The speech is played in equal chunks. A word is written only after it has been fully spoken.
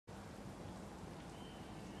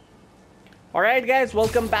Alright guys,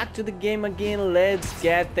 welcome back to the game again. Let's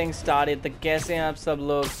get things started. तो कैसे हैं आप सब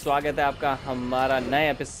लोग? स्वागत है आपका हमारा नए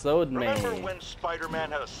एपिसोड में. Remember when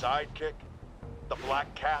Spiderman had a sidekick? The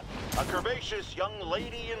black cat, a curvaceous young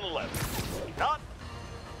lady in leather. Not.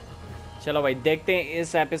 चलो भाई देखते हैं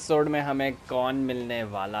इस एपिसोड में हमें कौन मिलने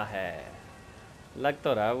वाला है. लग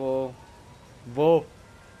तो रहा है वो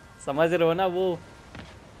समझ रहे हो ना वो.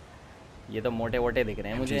 ये तो मोटे-मोटे दिख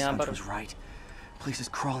रहे हैं मुझे यहाँ पर. Right. Place is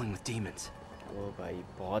crawling with demons. ओ भाई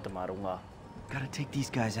बहुत मारूंगा. Gotta take these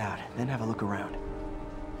guys out, then have a look around.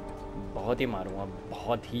 बहुत ही मारूंगा,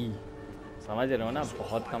 बहुत ही. समझ रहे हो ना?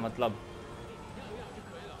 बहुत का मतलब.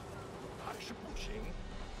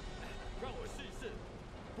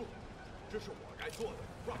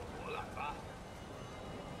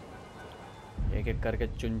 एक एक करके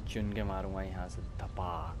चुन चुन के मारूंगा यहाँ से.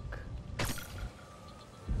 धपाक.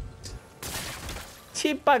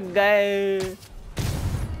 चिपक गए.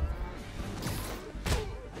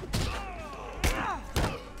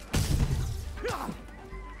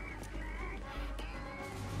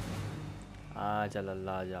 आजा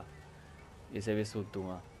लल्ला आजा. इसे भी सूत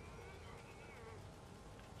दूंगा.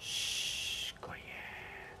 कोई है.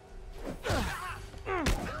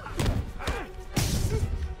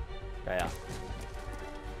 गया.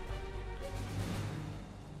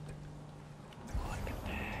 और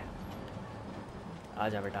कितने हैं?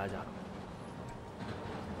 आजा बेटा आजा.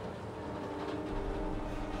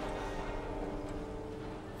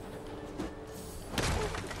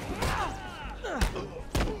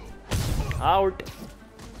 Out.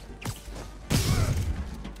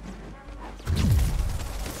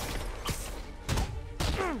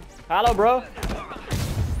 Hello, bro.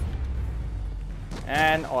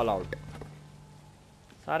 And all out.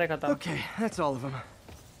 सारे खत्म. Okay, that's all of them.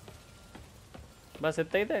 बस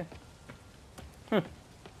इतने ही थे.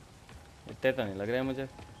 इतने तो नहीं लग रहे मुझे.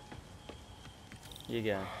 ये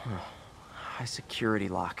क्या है? High security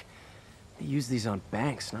lock. They use these on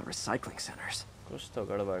banks, not recycling centers. कुछ तो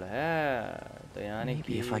गड़बड़ है. तो यानी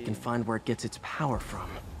Maybe if I can find where it gets its power from.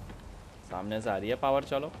 सामने से आ रही है पावर.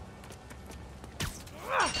 चलो.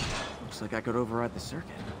 Looks like I could override the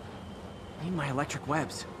circuit. Need my electric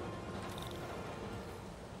webs.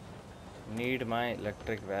 Need my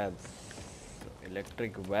electric webs.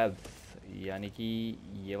 Electric webs यानी कि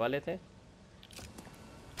ये वाले थे.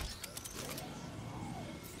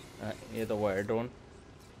 ये तो वो है drone.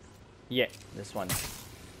 Yeah, this one.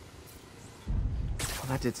 Well,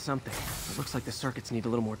 that did something. It looks like the circuits need a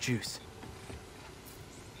little more juice.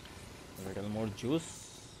 A little more juice.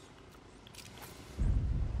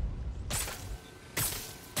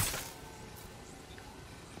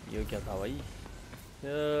 ये क्या था भाई?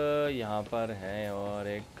 यहाँ पर है और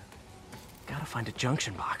एक. Gotta find a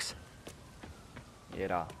junction box. ये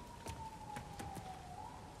रहा.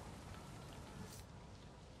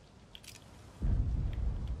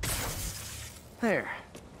 There.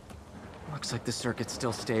 Looks like the circuit's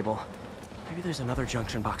still stable. Maybe there's another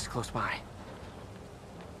junction box close by.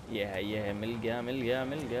 ये है. मिल गया.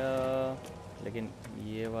 लेकिन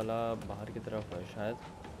ये वाला बाहर की तरफ है शायद.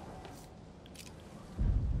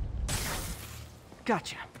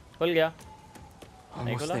 Gotcha. खुल गया.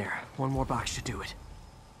 Almost there. One more box should do it.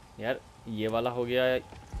 यार ये वाला हो गया.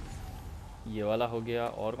 ये वाला हो गया.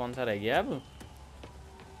 और कौन सा रह गया अब?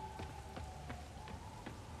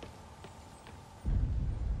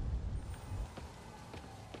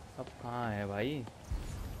 अब कहाँ है भाई?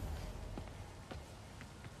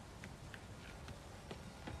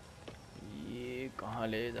 ये कहाँ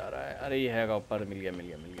ले जा रहा है? अरे ये है ऊपर. मिल गया.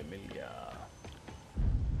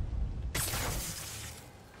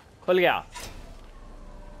 खुल गया.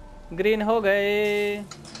 ग्रीन हो गए.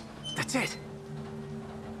 That's it.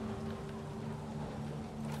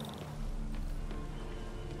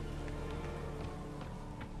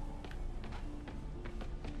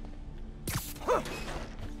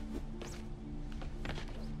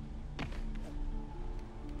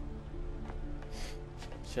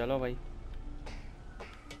 चलो भाई.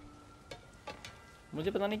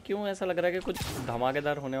 मुझे पता नहीं क्यों ऐसा लग रहा है कि कुछ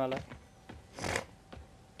धमाकेदार होने वाला है.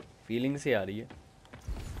 फीलिंग से आ रही है.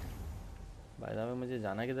 बाय द वे मुझे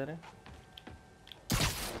जाना किधर है?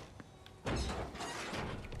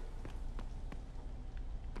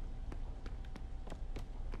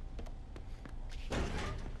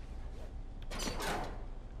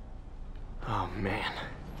 Oh man.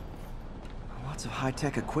 Lots of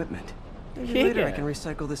high-tech equipment. Maybe later I can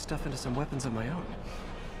recycle this stuff into some weapons of my own.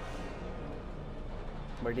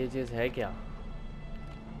 But ये चीज़ है क्या?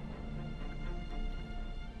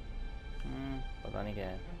 पता नहीं क्या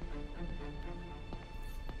है.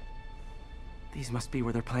 These must be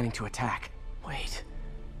where they're planning to attack. Wait.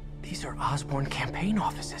 These are Osborne campaign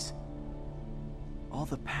offices. All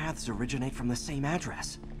the paths originate from the same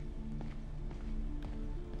address.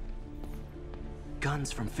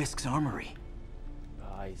 Guns from Fisk's armory.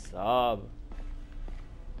 भाई साहब,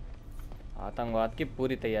 आतंकवाद की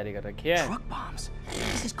पूरी तैयारी कर रखी है. Truck bombs.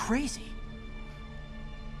 This is crazy.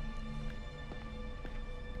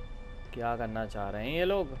 क्या करना चाह रहे हैं ये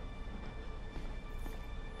लोग?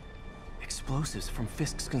 Explosives from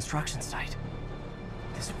Fisk's construction site.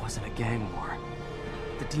 This wasn't a gang war.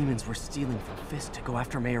 The demons were stealing from Fisk to go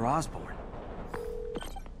after Mayor Osborne.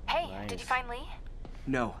 Hey, Nice. did you find Lee?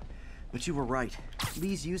 No, but you were right.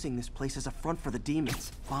 Lee's using this place as a front for the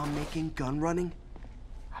demons. Bomb making, gun running.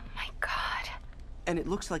 Oh my god. And it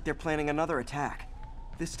looks like they're planning another attack.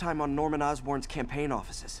 This time on Norman Osborne's campaign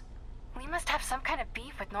offices. Lee must have some kind of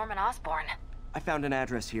beef with Norman Osborne. I found an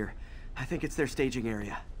address here. I think it's their staging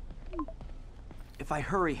area. If I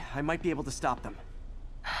hurry, I might be able to stop them.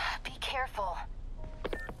 Be careful.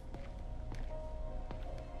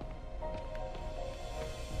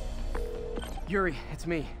 Yuri, it's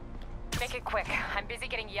me. Make it quick. I'm busy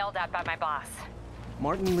getting yelled at by my boss.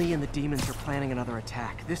 Martin Lee and the demons are planning another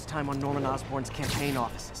attack, this time on Norman Osborne's campaign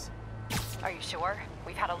offices. Are you sure?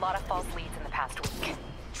 We've had a lot of false leads in the past week.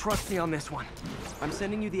 Trust me on this one. I'm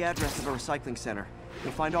sending you the address of a recycling center.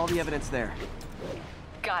 You'll find all the evidence there.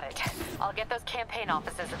 Got it. I'll get those campaign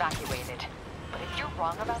offices evacuated. But if you're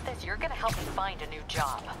wrong about this, you're gonna help me find a new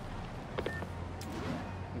job.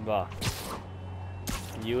 वाह,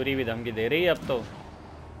 Yuri भी धमकी दे रही है अब तो.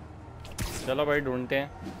 चलो भाई ढूंढते हैं.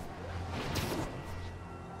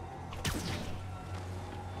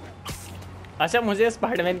 अच्छा, मुझे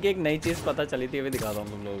स्पाइडरमैन की एक नई चीज पता चली थी, अभी दिखाता हूँ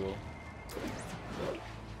तुम लोगों को.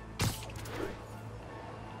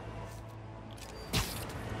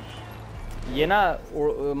 ये ना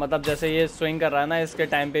मतलब जैसे ये स्विंग कर रहा है ना, इसके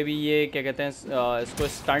टाइम पे भी ये क्या कहते हैं, इसको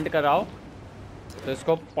स्टंट कराओ तो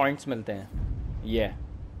इसको पॉइंट्स मिलते हैं. ये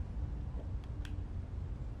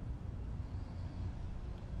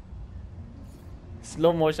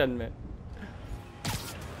स्लो मोशन में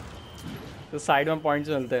तो साइड में पॉइंट्स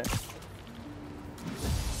मिलते हैं.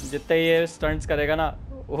 जितने ये स्टंट्स करेगा ना,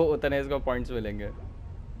 वो उतने इसको पॉइंट्स मिलेंगे.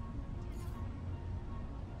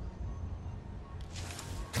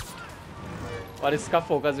 और इसका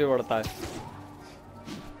फोकस भी बढ़ता है.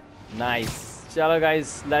 नाइस. चलो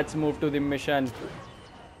guys, let's move to the mission.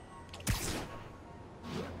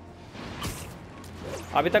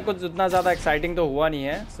 अभी तक कुछ उतना ज़्यादा एक्साइटिंग तो हुआ नहीं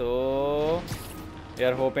है, so we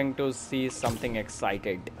are hoping to see something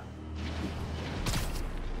excited.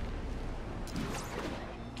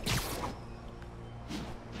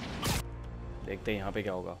 देखते हैं यहाँ पे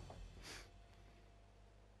क्या होगा.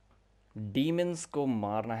 डीमंस को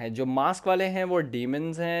मारना है. जो मास्क वाले हैं वो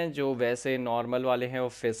डीमंस हैं, जो वैसे नॉर्मल वाले हैं वो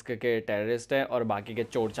फिस्क के टेररिस्ट हैं, और बाकी के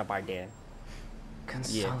चोर चपाटे हैं.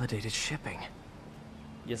 Consolidated shipping.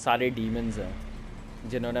 ये सारे डीमंस हैं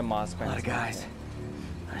जिन्होंने मास्क A lot of पहना guys. है.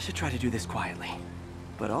 I should try to do this quietly,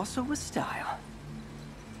 but also with style.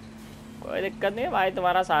 कोई दिक्कत नहीं है भाई,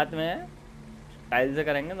 तुम्हारा साथ में है. स्टाइल से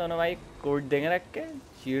करेंगे दोनों भाई. कोट देंगे, रख के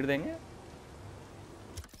चीर देंगे.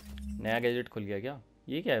 नया गैजेट खुल गया क्या?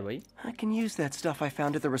 ये क्या है भाई? I can use that stuff I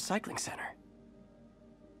found at the recycling center.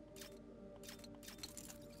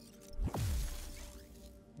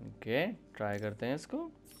 Okay, try करते हैं इसको.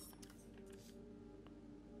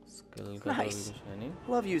 स्किल का तो Nice. कुछ है नहीं.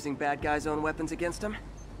 Love using bad guys' own weapons against them.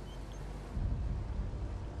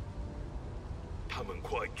 他们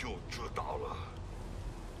快就知道了。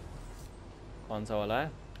 कौन सा वाला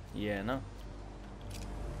है? ये है ना.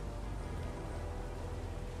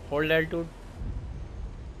 Hold L2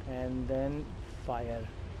 and then fire.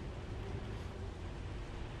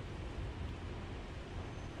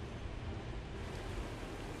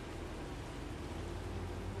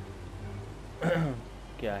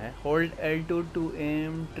 क्या है? Hold L2 to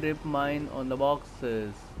aim trip mine on the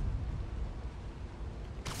boxes.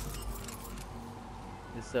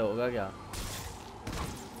 इससे होगा क्या?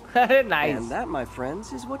 अरे nice. And that, my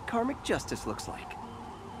friends, is what karmic justice looks like.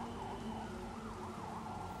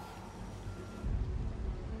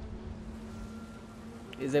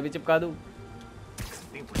 इसे भी चिपका दूं.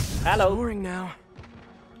 Hello. Boring now.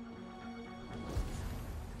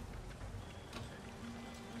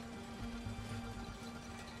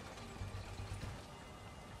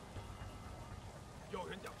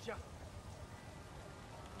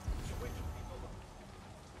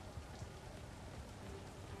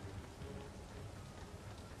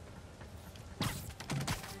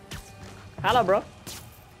 Hello, bro.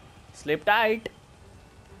 Sleep tight.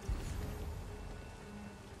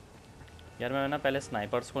 यार मैं ना पहले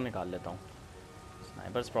स्नाइपर्स को निकाल लेता हूँ.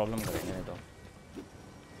 स्नाइपर्स प्रॉब्लम करेंगे नहीं तो.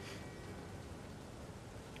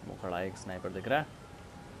 वो खड़ा है, एक स्नाइपर दिख रहा है।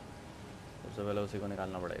 सबसे पहले उसी को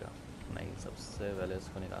निकालना पड़ेगा। नहीं, सबसे पहले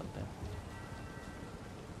इसको निकालते हैं।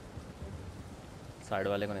 साइड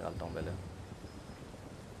वाले को निकालता हूँ पहले।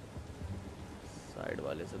 साइड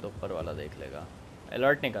वाले से तो ऊपर वाला देख लेगा।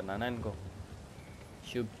 अलर्ट नहीं करना ना इनको,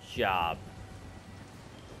 चुपचाप।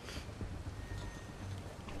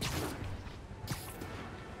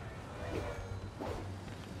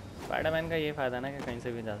 स्पाइडरमैन का ये फ़ायदा ना कि कहीं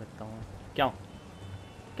से भी जा सकता हूँ। क्यों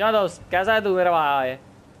क्यों दोस्त, कैसा है तू मेरे भाई?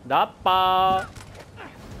 धप्पा।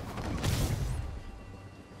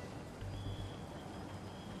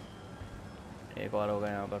 एक और होगा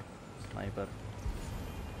यहाँ पर स्नाइपर।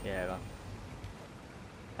 ये आएगा।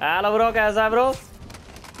 हेलो ब्रो, कैसा है ब्रो?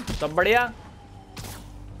 सब बढ़िया?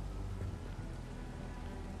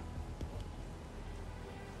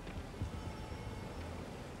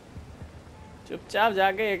 चुपचाप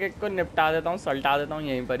जाके एक एक को निपटा देता हूँ, सल्टा देता हूँ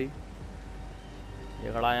यहीं पर ही।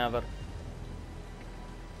 ये खड़ा है यहाँ पर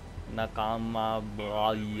नाकामा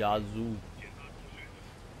याजू।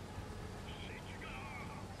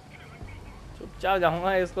 चुपचाप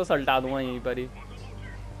जाऊंगा, इसको सल्टा दूंगा यहीं पर ही।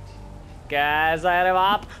 कैसा है रे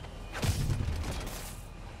बाप?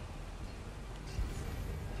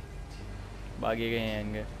 बाकी गए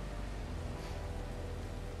आएंगे।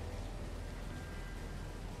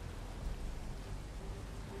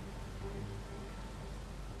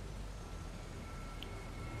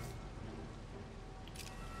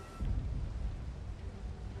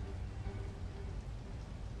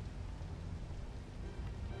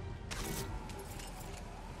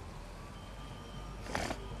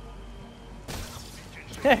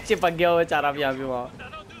 चिपक गया वो बेचारा यहाँ भी वहाँ।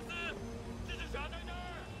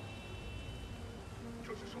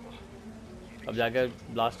 अब जाके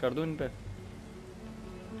ब्लास्ट कर दूं इन पे।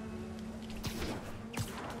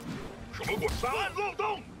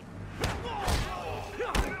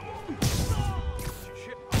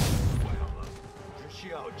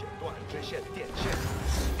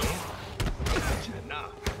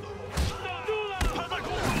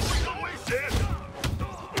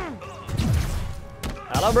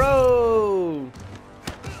 Hello bro.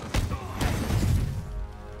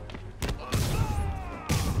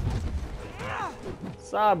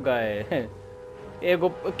 सब गए। एक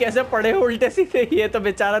कैसे पड़े उल्टे सीधे, ये तो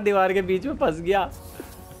बेचारा दीवार के बीच में फंस गया।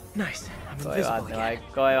 Nice. कोई बात नहीं भाई,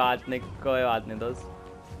 कोई बात नहीं, कोई बात नहीं दोस्त।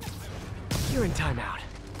 You're in timeout.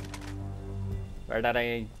 बैठा रहे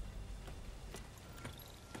यहीं।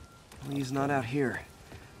 He's not out here.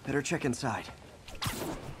 Better check inside.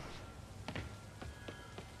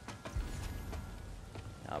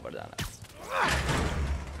 यहाँ पर जाना।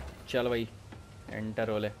 चल भाई, एंटर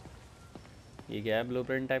हो ले। ये क्या है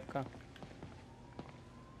ब्लूप्रिंट टाइप का?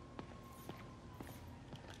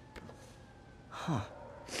 Huh.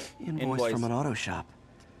 Invoice from an auto shop.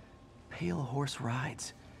 Pale Horse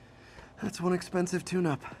Rides. That's one expensive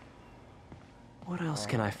tune-up. What else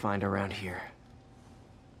can I find around here?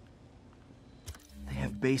 They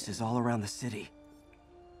have bases all around the city.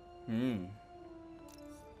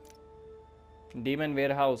 Demon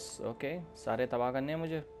warehouse. Okay. सारे तबाह करने हैं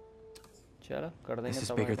मुझे। चलो कर देंगे। This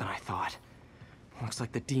is bigger than I thought. Looks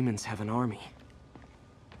like the demons have an army.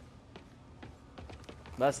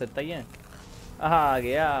 बस इतना ही है। आ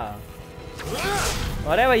गया।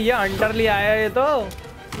 अरे भैया हंटर ले आया ये तो।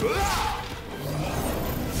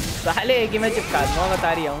 साले एक ही में चिपका दूंगा,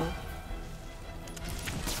 बता रही हूँ।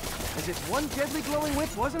 As if one deadly glowing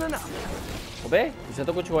whip wasn't enough. अबे इसे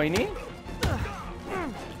तो कुछ हुआ ही नहीं।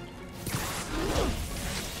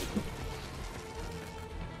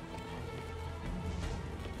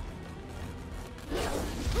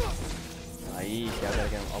 भाई क्या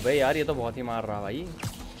करके? अबे यार ये तो बहुत ही मार रहा भाई।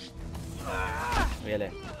 ये ले,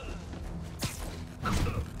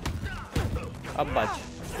 अब बच,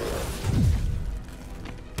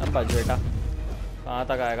 अब बच बेटा। कहाँ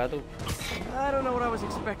तक आएगा तू? I don't know what I was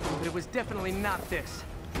expecting, but it was definitely not this.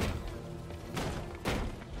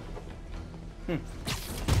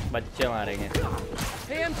 बच्चे मारेंगे।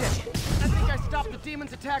 Hey MJ, I think I stopped the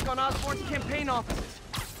demons' attack on Osborne's campaign offices.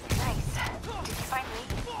 Nice. Did you find me?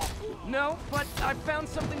 No, but I found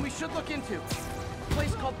something we should look into. A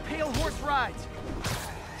place called Pale Horse Rides.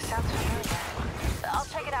 Sounds familiar. I'll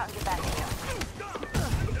check it out and get back to you.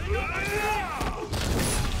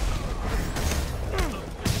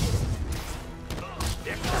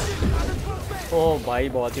 ओ भाई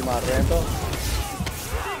बहुत ही मार रहे हैं तो।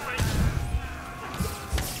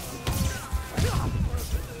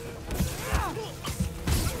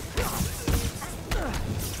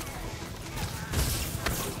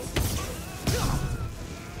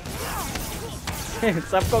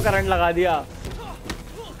 सबको current लगा दिया।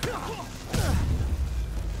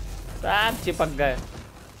 सब चिपक गए।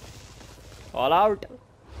 All out.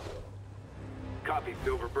 Copy,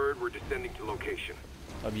 Silverbird. We're descending to location.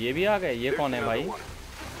 अब ये भी आ गए। ये कौन है भाई?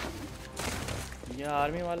 ये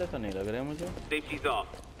आर्मी वाले तो नहीं लग रहे मुझे। Safety's off.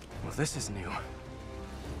 Well, this is new.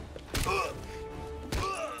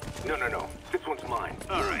 No. This one's mine.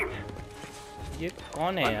 All right. ये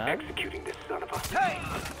कौन है I'm यार? executing this son of a. Hey!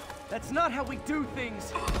 That's not how we do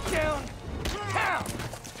things. Down. Down.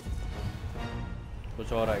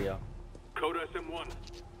 कुछ और आ गया। Code SM1.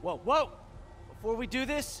 Whoa. Before we do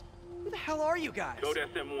this, who the hell are you guys? Code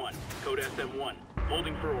SM1. Code SM1.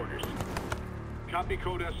 Holding for orders. Copy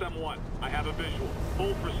Code SM1. I have a visual.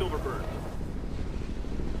 Hold for Silverbird.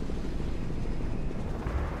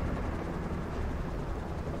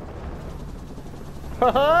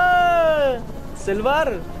 Silver.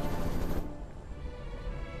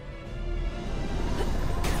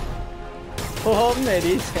 ओह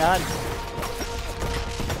मेरी जान।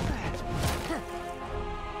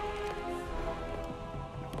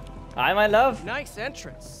 Hi, my love. Nice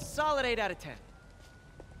entrance. Solid 8 out of 10.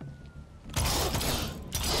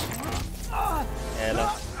 Hello.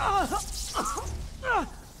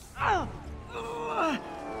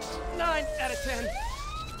 9 out of 10.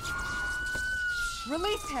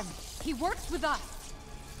 Release him. He works with us.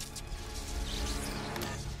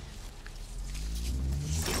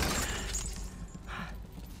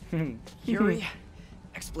 Yuri,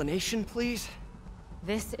 explanation, please?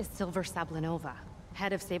 This is Silver Sablinova,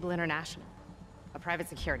 head of Sable International, a private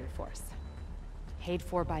security force. Paid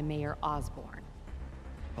for by Mayor Osborne.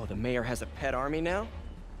 Oh, the mayor has a pet army now?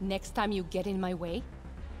 Next time you get in my way,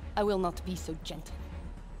 I will not be so gentle.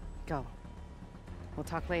 Go. We'll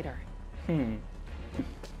talk later.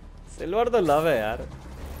 Silver तो love है यार।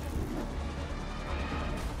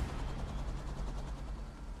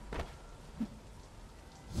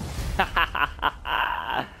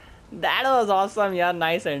 That was awesome यार,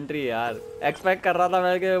 nice entry यार। Expect कर रहा था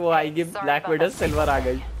मैं कि वो आएगी Black Widow, सिल्वर आ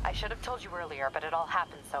गई। I should have told you earlier, but it all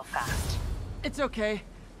happened so fast. It's okay.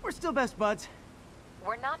 We're still best buds.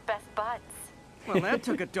 We're not best buds. Well, that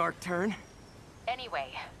took a dark turn. Anyway,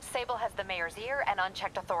 Sable has the mayor's ear and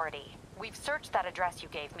unchecked authority. We've searched that address you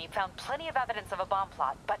gave me, found plenty of evidence of a bomb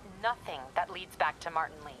plot, but nothing that leads back to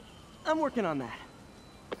Martin Lee. I'm working on that.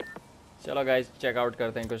 चलो guys check out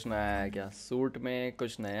करते हैं कुछ नया है क्या। Suit में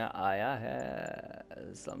कुछ नया आया है,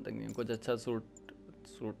 समथिंग न्यू। कुछ अच्छा सूट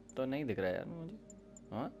तो नहीं दिख रहा है यार मुझे।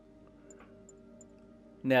 हाँ,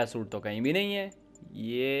 नया सूट तो कहीं भी नहीं है।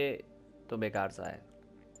 ये तो बेकार सा है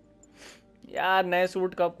यार। नए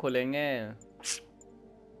सूट कब खुलेंगे?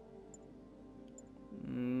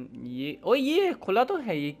 ये खुला तो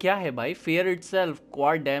है। ये क्या है भाई? Fair itself,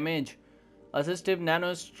 quad damage, assistive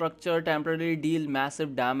nano structure, temporary deal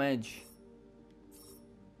massive damage.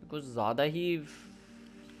 कुछ ज़्यादा ही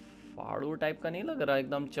फाड़ू टाइप का नहीं लग रहा,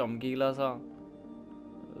 एकदम चमकीला सा।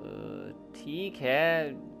 ठीक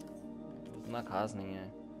है, उतना खास नहीं है।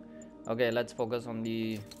 Okay, let's focus on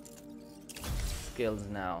the skills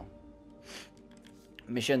now.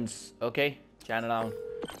 Missions, okay? Channel down.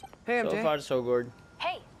 Hey, So MJ. far, so good.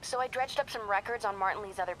 Hey, so I dredged up some records on Martin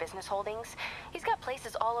Lee's other business holdings. He's got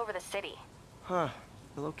places all over the city. Huh.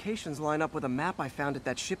 The locations line up with a map I found at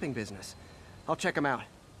that shipping business. I'll check them out.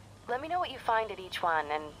 Let me know what you find at each one,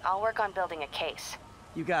 and I'll work on building a case.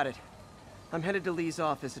 You got it. I'm headed to Lee's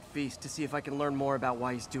office at Feast to see if I can learn more about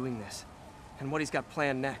why he's doing this. And what he's got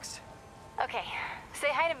planned next. Okay, say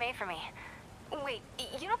hi to May for me. Wait,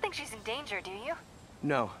 you don't think she's in danger, do you?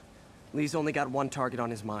 No. Lee's only got one target on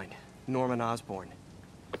his mind. Norman Osborne.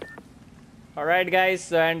 Alright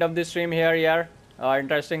guys, end of the stream here यार।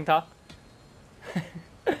 Interesting था।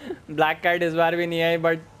 Black cat इस बार भी नहीं आई,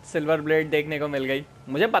 but silver blade देखने को मिल गई।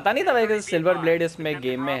 मुझे पता नहीं था भाई कि सिल्वर ब्लेड इसमें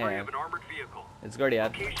गेम में है। इट्स गुड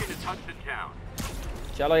यार।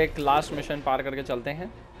 चलो एक लास्ट मिशन पार करके चलते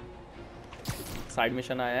हैं। साइड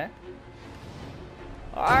मिशन आया है।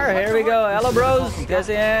 और here we go. Hello bros,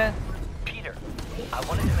 कैसे हैं? Peter, I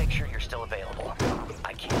wanted to make sure you're still available.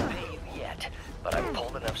 I can't pay you yet, but I've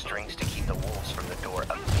pulled enough strings to keep the wolves from the door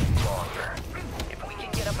a bit longer. If we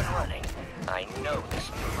can get up and running, I know this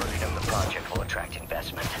new version of the project will attract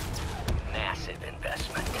investment. Massive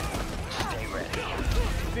investment. Stay ready.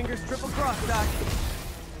 Fingers triple crossed, Doc.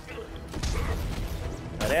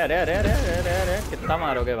 अरे कितना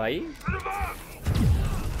मारोगे भाई?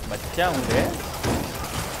 बच्चा होंगे।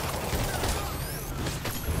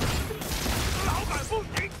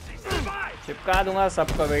 चिपका दूंगा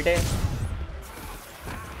सबको बेटे।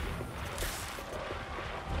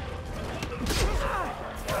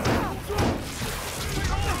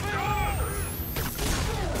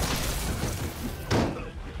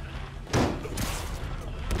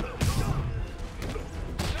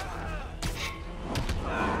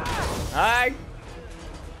 Hi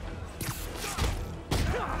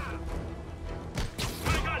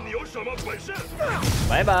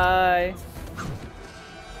bye bye.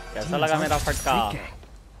 कैसा लगा मेरा फटका?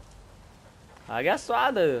 आ गया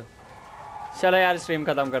स्वाद। चलो यार स्ट्रीम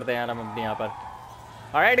खत्म करते हैं यार हम अपनी यहाँ पर।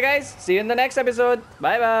 Alright guys, C you in the next episode.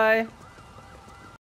 Bye bye.